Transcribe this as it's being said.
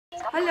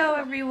Hello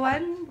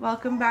everyone,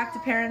 welcome back to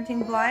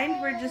Parenting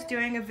Blind. We're just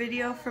doing a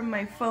video from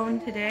my phone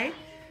today.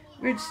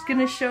 We're just going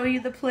to show you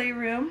the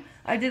playroom.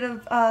 I did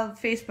a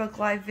Facebook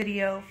Live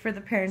video for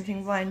the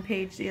Parenting Blind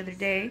page the other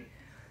day,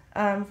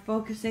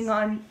 focusing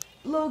on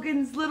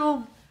Logan's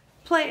little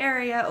play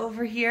area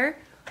over here.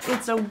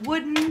 It's a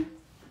wooden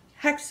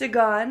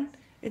hexagon.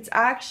 It's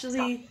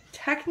actually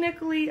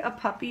technically a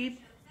puppy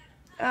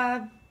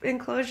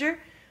enclosure,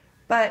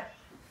 but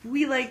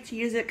we like to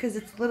use it because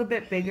it's a little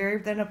bit bigger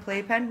than a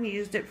playpen. We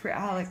used it for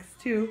Alex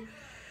too.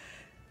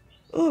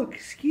 Oh,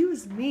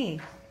 excuse me.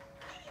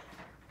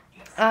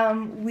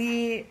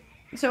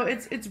 So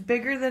it's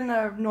bigger than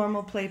a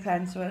normal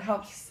playpen, so it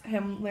helps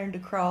him learn to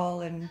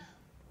crawl and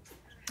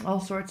all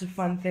sorts of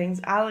fun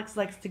things. Alex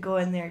likes to go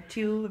in there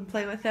too and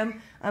play with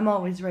him. I'm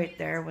always right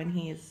there when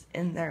he's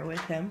in there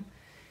with him.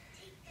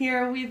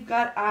 Here we've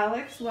got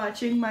Alex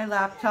watching my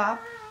laptop.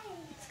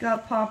 It's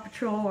got Paw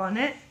Patrol on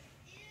it.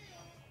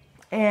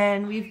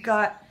 And we've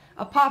got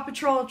a Paw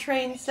Patrol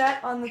train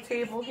set on the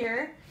table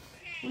here.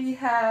 We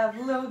have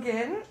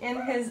Logan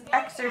in his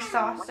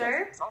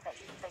exerciser.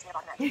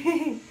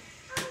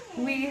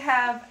 We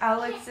have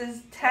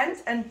Alex's tent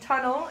and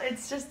tunnel.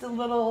 It's just a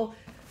little,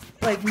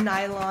 like,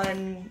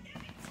 nylon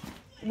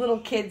little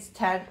kid's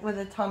tent with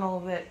a tunnel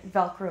that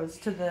velcros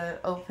to the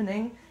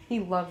opening. He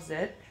loves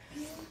it.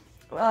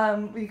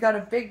 We got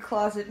a big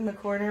closet in the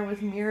corner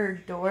with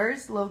mirrored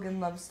doors. Logan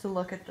loves to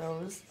look at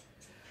those.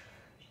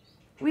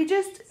 We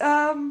just,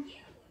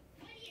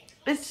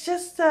 it's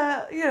just,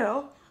 you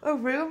know, a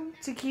room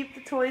to keep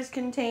the toys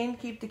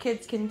contained, keep the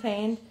kids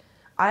contained.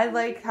 I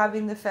like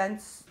having the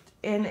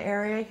fenced-in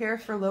area here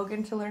for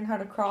Logan to learn how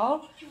to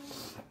crawl,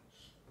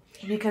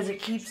 because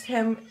it keeps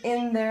him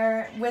in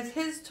there with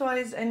his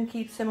toys and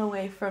keeps him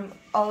away from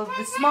all of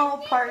the small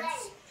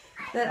parts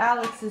that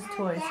Alex's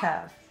toys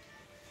have.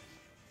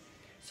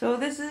 So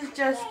this is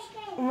just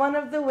one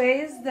of the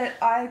ways that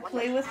I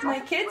play with my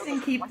kids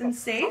and keep them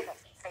safe.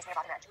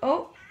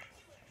 Oh,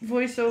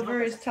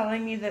 voiceover is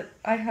telling me that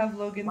I have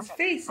Logan's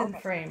face in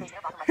frame.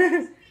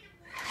 Hi,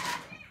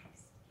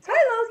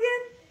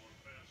 Logan!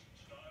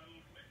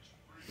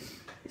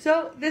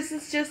 So, this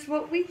is just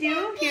what we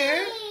do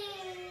here.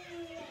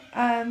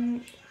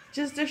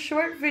 Just a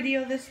short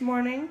video this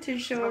morning to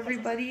show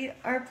everybody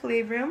our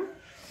playroom.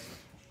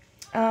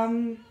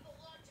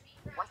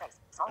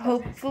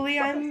 Hopefully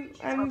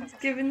I'm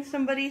giving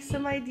somebody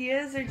some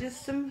ideas or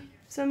just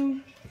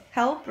some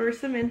help or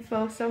some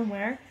info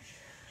somewhere.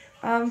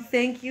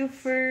 Thank you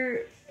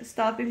for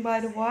stopping by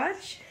to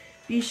watch.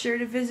 Be sure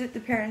to visit the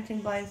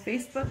Parenting Blind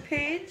Facebook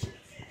page.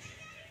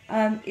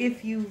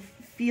 If you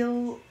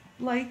feel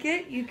like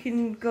it, you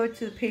can go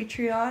to the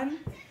Patreon.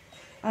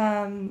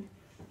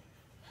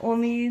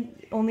 Only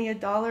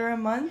 $1 a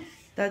month.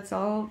 That's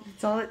all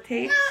it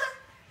takes.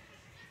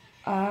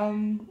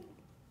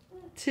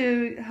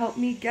 To help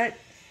me get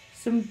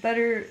some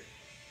better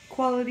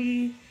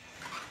quality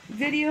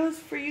videos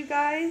for you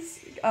guys.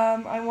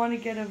 I want to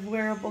get a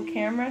wearable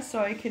camera so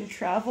I can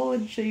travel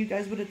and show you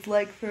guys what it's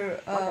like for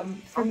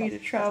me to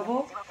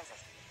travel.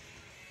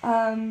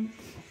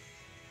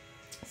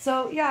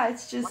 So yeah,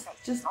 it's just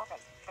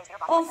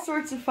all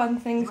sorts of fun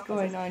things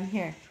going on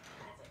here.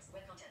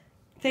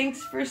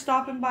 Thanks for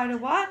stopping by to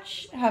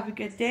watch. Have a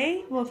good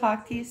day. We'll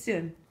talk to you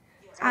soon.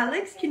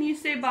 Alex, can you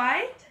say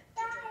bye?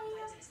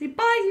 Say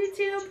bye,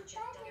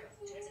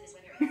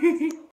 YouTube.